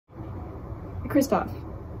Kristoff.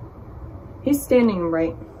 He's standing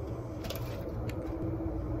right.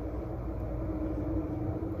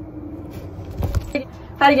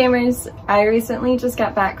 Howdy gamers, I recently just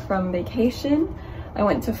got back from vacation. I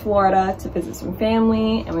went to Florida to visit some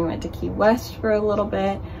family and we went to Key West for a little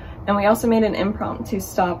bit. And we also made an impromptu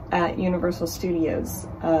stop at Universal Studios.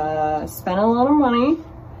 Spent a lot of money.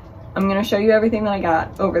 I'm gonna show you everything that I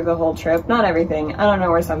got over the whole trip. Not everything, I don't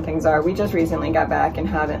know where some things are. We just recently got back and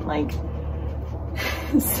haven't like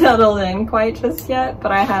settled in quite just yet,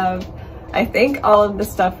 but I have, I think, all of the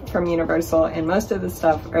stuff from Universal and most of the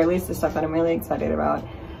stuff, or at least the stuff that I'm really excited about,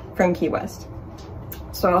 from Key West.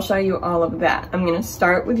 So I'll show you all of that. I'm gonna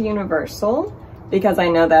start with Universal because I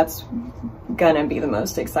know that's gonna be the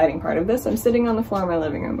most exciting part of this. I'm sitting on the floor of my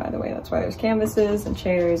living room, by the way. That's why there's canvases and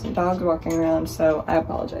chairs and dogs walking around, so I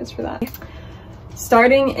apologize for that.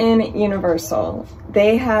 Starting in Universal,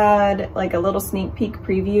 they had like a little sneak peek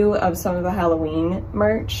preview of some of the Halloween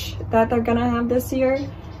merch that they're gonna have this year.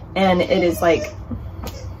 And it is like,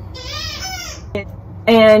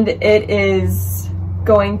 and it is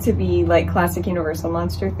going to be like classic Universal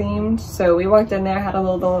monster themed. So we walked in there, had a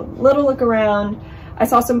little look around. I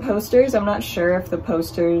saw some posters. I'm not sure if the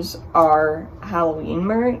posters are Halloween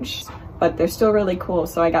merch, but they're still really cool.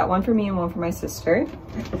 So I got one for me and one for my sister.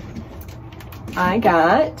 I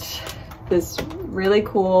got this really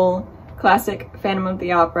cool classic Phantom of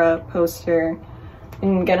the Opera poster.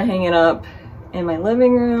 I'm gonna hang it up in my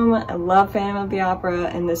living room. I love Phantom of the Opera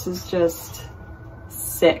and this is just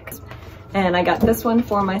sick. And I got this one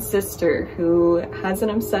for my sister who has an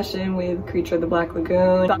obsession with Creature of the Black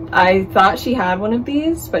Lagoon. I thought she had one of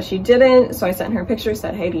these, but she didn't. So I sent her a picture,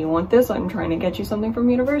 said, hey, do you want this? I'm trying to get you something from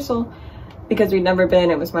Universal. Because we'd never been,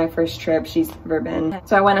 it was my first trip, she's never been.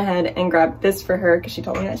 So I went ahead and grabbed this for her because she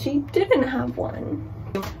told me that she didn't have one.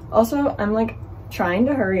 Also, I'm like trying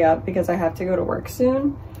to hurry up because I have to go to work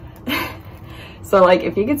soon. So like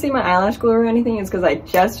if you could see my eyelash glue or anything, it's because I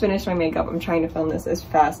just finished my makeup. I'm trying to film this as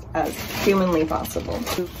fast as humanly possible.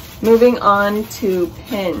 Moving on to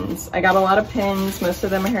pins. I got a lot of pins, most of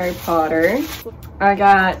them are Harry Potter. I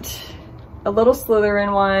got a little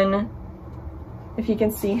Slytherin one, if you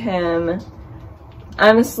can see him.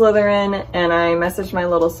 I'm a Slytherin and I messaged my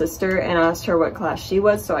little sister and asked her what class she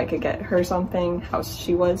was so I could get her something, house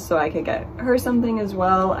she was so I could get her something as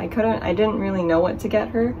well. I didn't really know what to get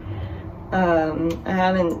her. I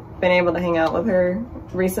haven't been able to hang out with her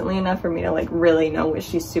recently enough for me to like really know what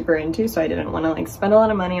she's super into, so I didn't want to like spend a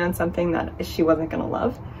lot of money on something that she wasn't gonna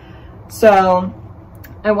love. So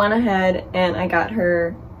I went ahead and I got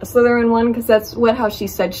her a Slytherin one because that's how she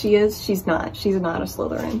said she is. She's not a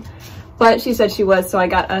Slytherin, but she said she was, so I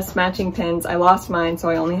got us matching pins. I lost mine, so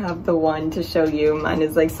I only have the one to show you. Mine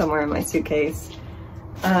is like somewhere in my suitcase.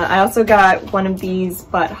 I also got one of these,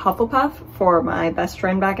 but Hufflepuff, for my best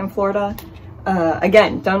friend back in Florida.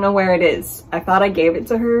 Again, don't know where it is. I thought I gave it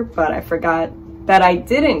to her, but I forgot that I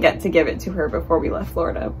didn't get to give it to her before we left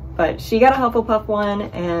Florida. But she got a Hufflepuff one,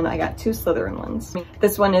 and I got 2 Slytherin ones.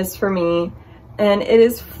 This one is for me, and it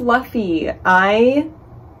is fluffy. I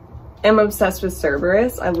am obsessed with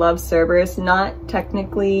Cerberus. I love Cerberus, not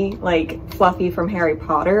technically like fluffy from Harry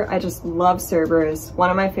Potter. I just love Cerberus, one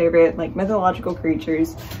of my favorite like mythological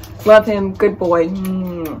creatures. Love him, good boy.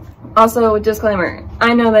 Also, disclaimer,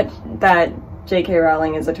 I know that J.K.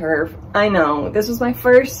 Rowling is a TERF. I know, this was my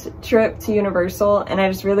first trip to Universal and I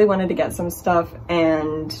just really wanted to get some stuff,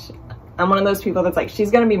 and I'm one of those people that's like, she's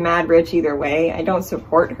gonna be mad rich either way. I don't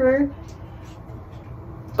support her,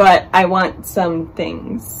 but I want some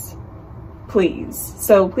things. Please.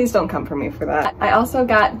 So please don't come for me for that. I also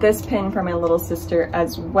got this pin for my little sister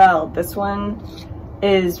as well. This one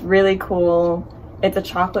is really cool. It's a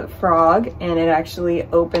chocolate frog and it actually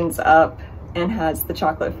opens up and has the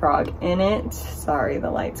chocolate frog in it. Sorry,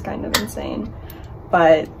 the light's kind of insane.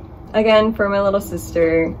 But again, for my little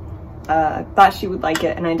sister, thought she would like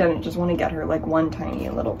it and I didn't just want to get her like one tiny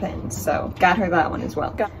little pin. So got her that one as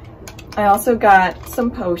well. I also got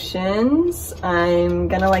some potions. I'm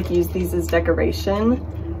gonna like use these as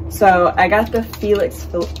decoration. So I got the Felix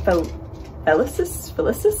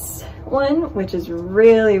Felicis one, which is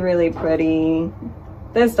really, really pretty.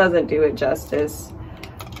 This doesn't do it justice,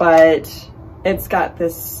 but it's got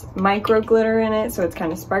this micro glitter in it, so it's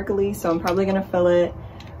kind of sparkly. So I'm probably gonna fill it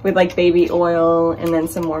with like baby oil and then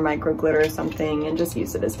some more micro glitter or something and just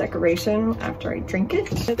use it as decoration after I drink it.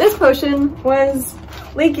 This potion was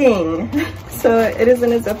leaking, so it is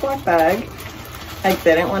in a Ziploc bag. I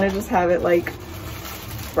didn't want to just have it like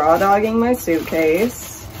raw dogging my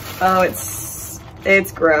suitcase. Oh,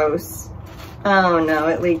 it's gross. Oh no,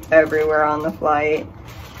 it leaked everywhere on the flight.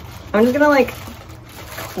 I'm just gonna like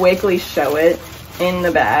quickly show it in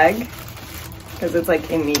the bag because it's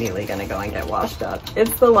like immediately gonna go and get washed up.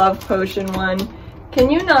 It's the Love Potion one. Can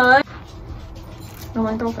you not? Oh,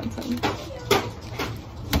 my girlfriend said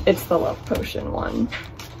it's the Love Potion one.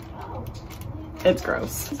 It's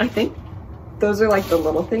gross. I think those are like the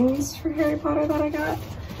little things for Harry Potter that I got.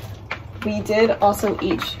 We did also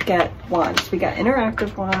each get wands. We got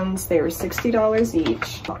interactive wands. They were $60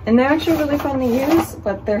 each. And they're actually really fun to use,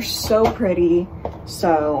 but they're so pretty.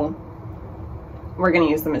 So we're gonna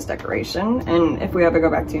use them as decoration. And if we ever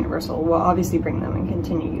go back to Universal, we'll obviously bring them and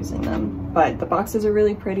continue using them. But the boxes are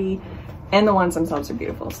really pretty and the wands themselves are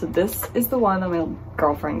beautiful. So this is the one that my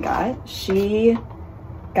girlfriend got. She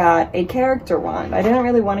got a character wand. I didn't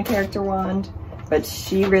really want a character wand, but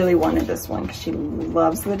she really wanted this one because she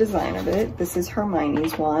loves the design of it. This is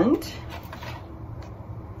Hermione's wand.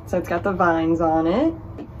 So it's got the vines on it.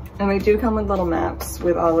 And we do come with little maps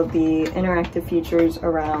with all of the interactive features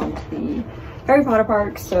around the Harry Potter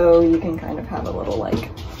park, so you can kind of have a little like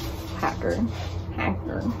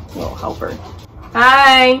little helper.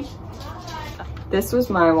 Hi! This was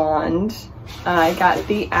my wand. I got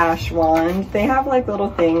the ash wand. They have like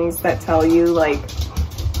little things that tell you like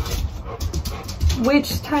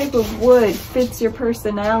which type of wood fits your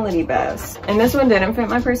personality best. And this one didn't fit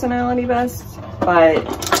my personality best, but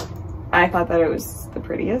I thought that it was the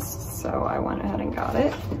prettiest, so I went ahead and got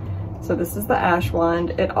it. So this is the ash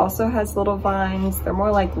wand. It also has little vines. They're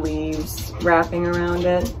more like leaves wrapping around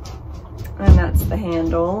it. And that's the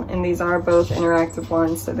handle. And these are both interactive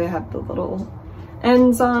wands, so they have the little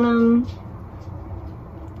ends on them.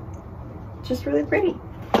 Just really pretty.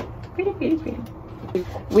 Pretty.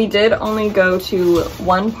 We did only go to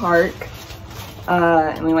one park,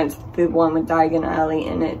 and we went to the one with Diagon Alley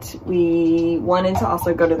in it. We wanted to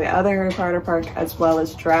also go to the other Harry Potter park as well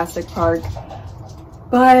as Jurassic Park,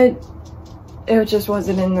 but it just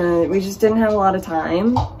wasn't in the, we just didn't have a lot of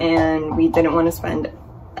time, and we didn't want to spend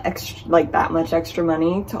extra, like that much extra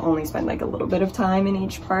money to only spend like a little bit of time in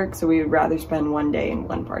each park. So we would rather spend one day in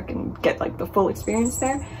one park and get like the full experience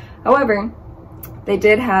there. However, they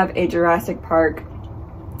did have a Jurassic Park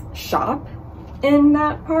shop in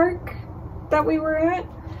that park that we were at,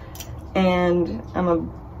 and I'm a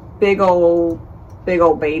big old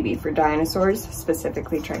baby for dinosaurs,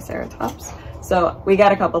 specifically Triceratops. So we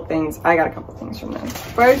got a couple things. I got a couple things from there.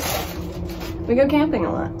 First, we go camping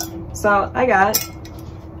a lot. So I got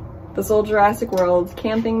this old Jurassic World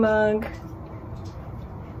camping mug.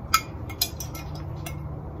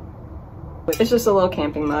 It's just a little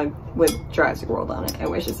camping mug with Jurassic World on it. I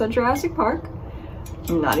wish it said Jurassic Park.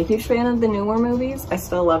 I'm not a huge fan of the newer movies. I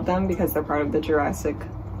still love them because they're part of the Jurassic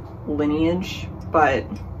lineage, but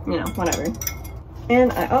you know, whatever.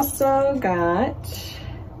 And I also got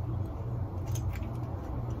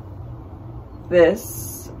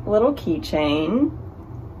this little keychain.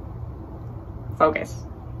 Focus.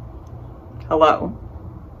 Hello.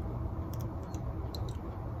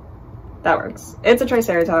 That works. It's a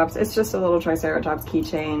Triceratops. It's just a little Triceratops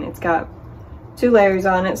keychain. It's got 2 layers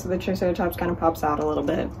on it, so the Triceratops kind of pops out a little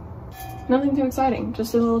bit. Nothing too exciting,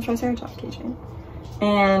 just a little Triceratops keychain.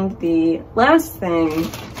 And the last thing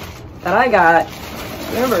that I got,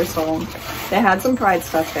 Universal, they had some Pride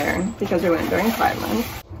stuff there because we went during Pride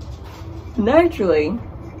Month. Naturally,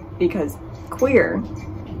 because queer,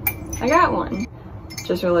 I got one.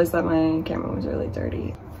 Just realized that my camera was really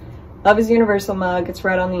dirty. Love is Universal mug. It's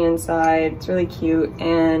red on the inside. It's really cute,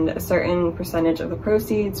 and a certain percentage of the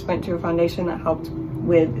proceeds went to a foundation that helped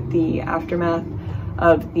with the aftermath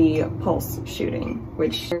of the Pulse shooting,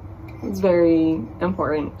 which is very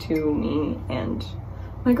important to me and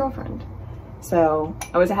my girlfriend. So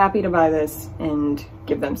I was happy to buy this and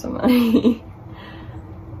give them some money.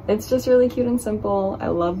 It's just really cute and simple. I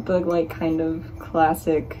love the like kind of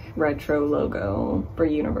classic retro logo for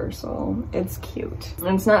Universal. It's cute.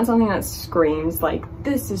 And it's not something that screams like,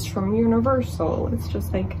 this is from Universal. It's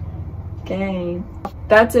just like, okay.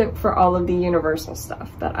 That's it for all of the Universal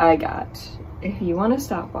stuff that I got. If you want to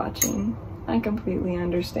stop watching, I completely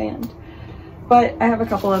understand. But I have a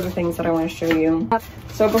couple other things that I want to show you.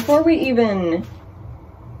 So before we even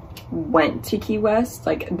went to Key West,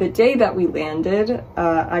 like the day that we landed,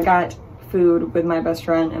 I got food with my best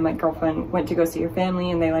friend, and my girlfriend went to go see her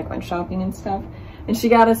family, and they like went shopping and stuff, and she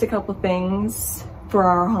got us a couple things for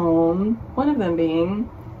our home, one of them being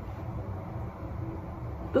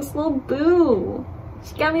this little Boo.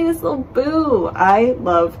 She got me this little Boo. I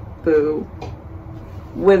love Boo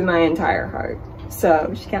with my entire heart,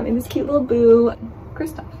 so she got me this cute little Boo.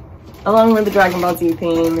 Kristoff. Along with the Dragon Ball Z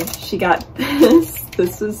theme, she got this.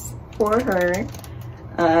 This is for her.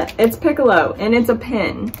 It's Piccolo, and it's a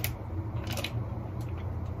pin.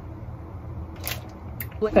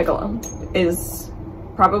 Piccolo is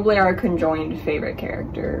probably our conjoined favorite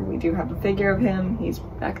character. We do have a figure of him, he's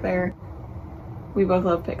back there. We both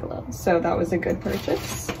love Piccolo, so that was a good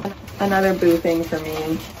purchase. Another boo thing for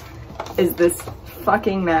me is this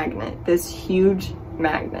fucking magnet, this huge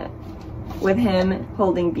magnet with him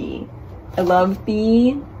holding Bee. I love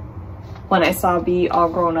Bee. When I saw Bee all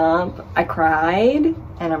grown up, I cried,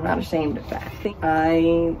 and I'm not ashamed of that.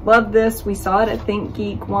 I love this. We saw it at Think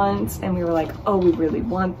Geek once, and we were like, oh, we really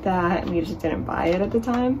want that, and we just didn't buy it at the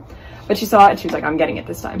time. But she saw it, and she was like, I'm getting it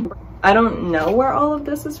this time. I don't know where all of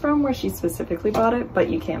this is from, where she specifically bought it, but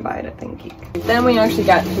you can buy it at Think Geek. Then we actually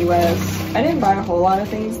got Key West. I didn't buy a whole lot of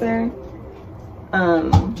things there.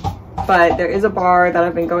 But there is a bar that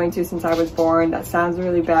I've been going to since I was born. That sounds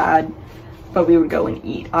really bad, but we would go and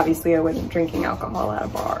eat. Obviously, I wasn't drinking alcohol at a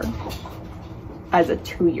bar as a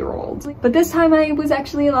 2-year-old. But this time I was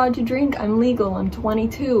actually allowed to drink. I'm legal, I'm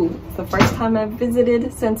 22. It's the first time I've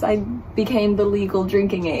visited since I became the legal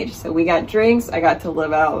drinking age. So we got drinks, I got to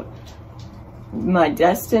live out my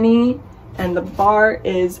destiny, and the bar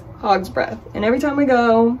is Hog's Breath. And every time we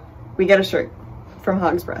go, we get a shirt from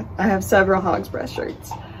Hog's Breath. I have several Hog's Breath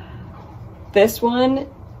shirts. This one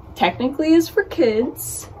technically is for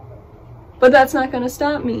kids, but that's not gonna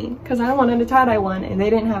stop me because I wanted a tie-dye one and they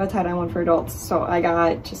didn't have a tie-dye one for adults. So I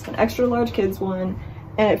got just an extra large kids one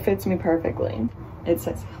and it fits me perfectly. It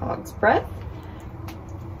says Hog's Breath.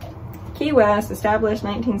 Key West, established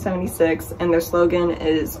 1976, and their slogan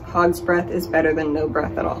is Hog's Breath is better than no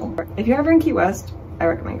breath at all. If you're ever in Key West, I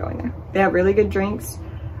recommend going there. They have really good drinks.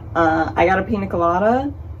 I got a pina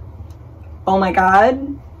colada. Oh my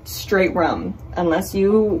God. Straight rum. Unless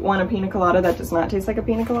you want a pina colada that does not taste like a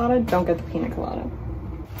pina colada, don't get the pina colada.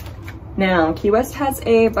 Now, Key West has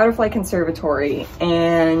a butterfly conservatory,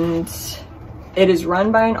 and it is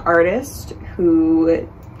run by an artist who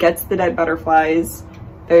gets the dead butterflies.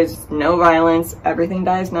 There's no violence, everything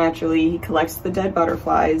dies naturally. He collects the dead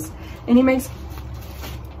butterflies and he makes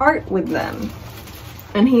art with them.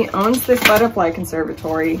 And he owns this butterfly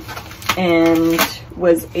conservatory and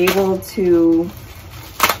was able to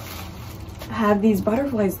have these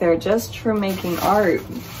butterflies there just for making art.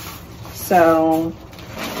 So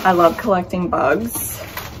I love collecting bugs.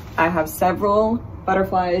 I have several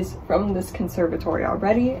butterflies from this conservatory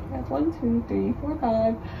already. I have 1, 2, 3, 4,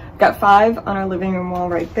 5. Got 5 on our living room wall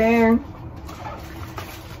right there.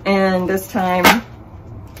 And this time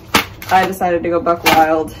I decided to go buck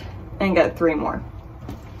wild and get 3 more.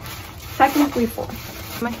 Technically 4.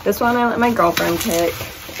 This one I let my girlfriend pick.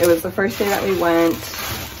 It was the first day that we went,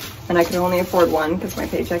 and I could only afford one because my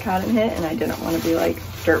paycheck hadn't hit, and I didn't want to be like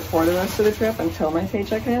dirt poor the rest of the trip until my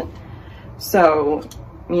paycheck hit. So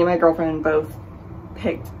me and my girlfriend both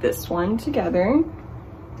picked this one together.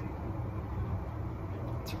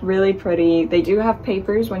 It's really pretty. They do have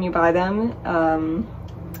papers when you buy them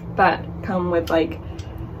that come with like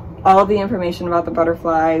all the information about the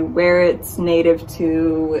butterfly, where it's native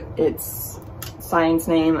to, its science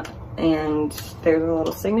name, and there's a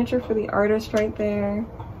little signature for the artist right there.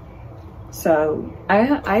 So I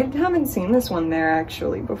haven't seen this one there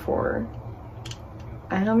actually before.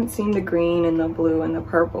 I haven't seen the green and the blue and the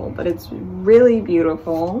purple, but it's really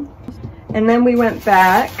beautiful. And then we went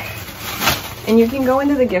back, and you can go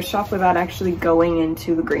into the gift shop without actually going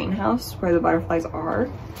into the greenhouse where the butterflies are.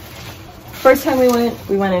 First time we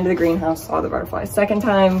went into the greenhouse, saw the butterflies. Second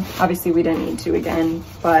time, obviously we didn't need to again,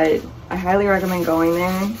 but I highly recommend going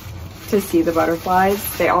there to see the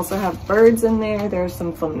butterflies. They also have birds in there. There's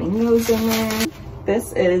some flamingos in there.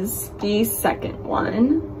 This is the second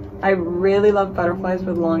one. I really love butterflies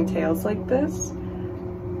with long tails like this.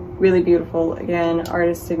 Really beautiful. Again,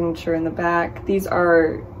 artist signature in the back. These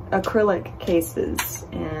are acrylic cases,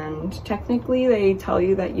 and technically they tell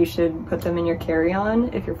you that you should put them in your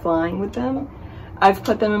carry-on if you're flying with them. I've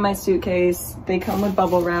put them in my suitcase. They come with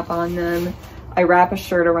bubble wrap on them. I wrap a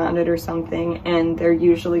shirt around it or something, and they're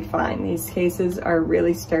usually fine. These cases are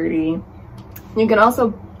really sturdy. You can also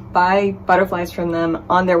buy butterflies from them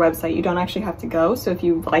on their website. You don't actually have to go. So if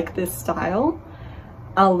you like this style,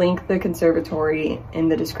 I'll link the conservatory in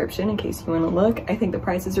the description in case you want to look. I think the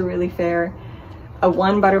prices are really fair. A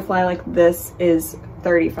one butterfly like this is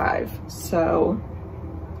 $35. So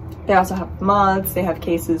they also have moths. They have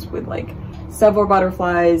cases with like several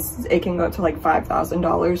butterflies. It can go up to like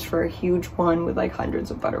 $5,000 for a huge one with like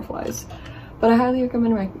hundreds of butterflies. But I highly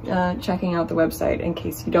recommend checking out the website in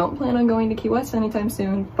case you don't plan on going to Key West anytime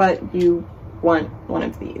soon, but you want one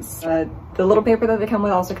of these. The little paper that they come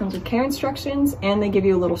with also comes with care instructions, and they give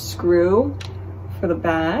you a little screw for the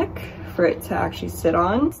back for it to actually sit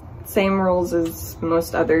on. Same rules as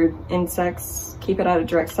most other insects. Keep it out of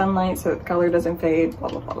direct sunlight so that the color doesn't fade, blah,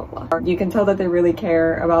 blah, blah, blah, blah. You can tell that they really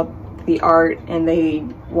care about the art and they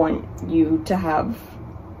want you to have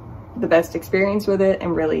the best experience with it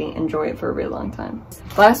and really enjoy it for a really long time.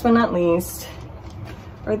 Last but not least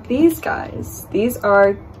are these guys. These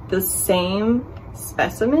are the same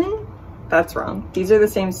specimen. That's wrong. These are the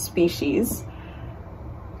same species.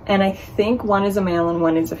 And I think one is a male and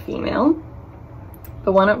one is a female.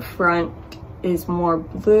 The one up front is more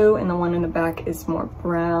blue and the one in the back is more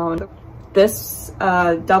brown. This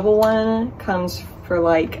double one comes for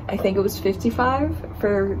like, I think it was $55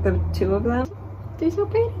 for the two of them. They're so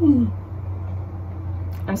pretty.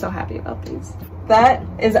 I'm so happy about these. That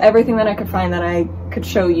is everything that I could find that I could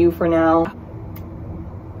show you for now.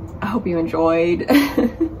 I hope you enjoyed.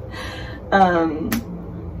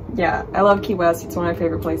 Yeah, I love Key West. It's one of my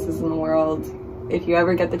favorite places in the world. If you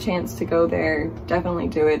ever get the chance to go there, definitely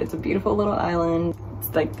do it. It's a beautiful little island.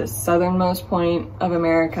 It's like the southernmost point of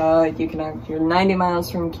America. You're 90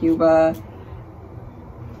 miles from Cuba.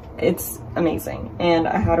 It's amazing. And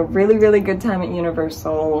I had a really, really good time at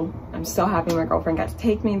Universal. I'm so happy my girlfriend got to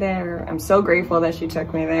take me there. I'm so grateful that she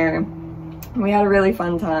took me there. We had a really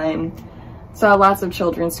fun time. Saw lots of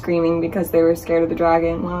children screaming because they were scared of the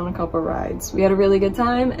dragon. Went on a couple rides. We had a really good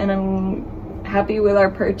time and I'm happy with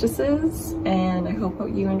our purchases and I hope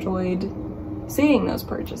you enjoyed seeing those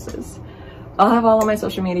purchases. I'll have all of my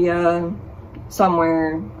social media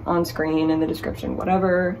somewhere on screen in the description,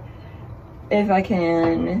 whatever. If I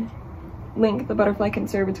can link the Butterfly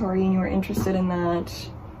Conservatory and you are interested in that,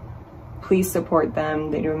 please support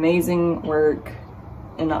them. They do amazing work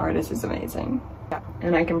and the artist is amazing.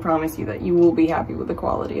 And I can promise you that you will be happy with the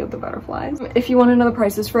quality of the butterflies. If you want to know the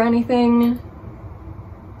prices for anything,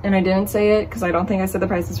 and I didn't say it because I don't think I said the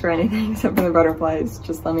prices for anything except for the butterflies,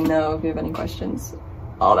 just let me know if you have any questions,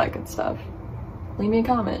 all that good stuff. Leave me a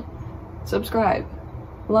comment, subscribe,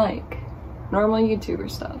 like, normal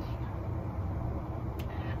YouTuber stuff.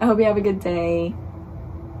 I hope you have a good day.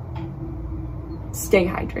 Stay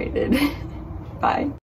hydrated. Bye.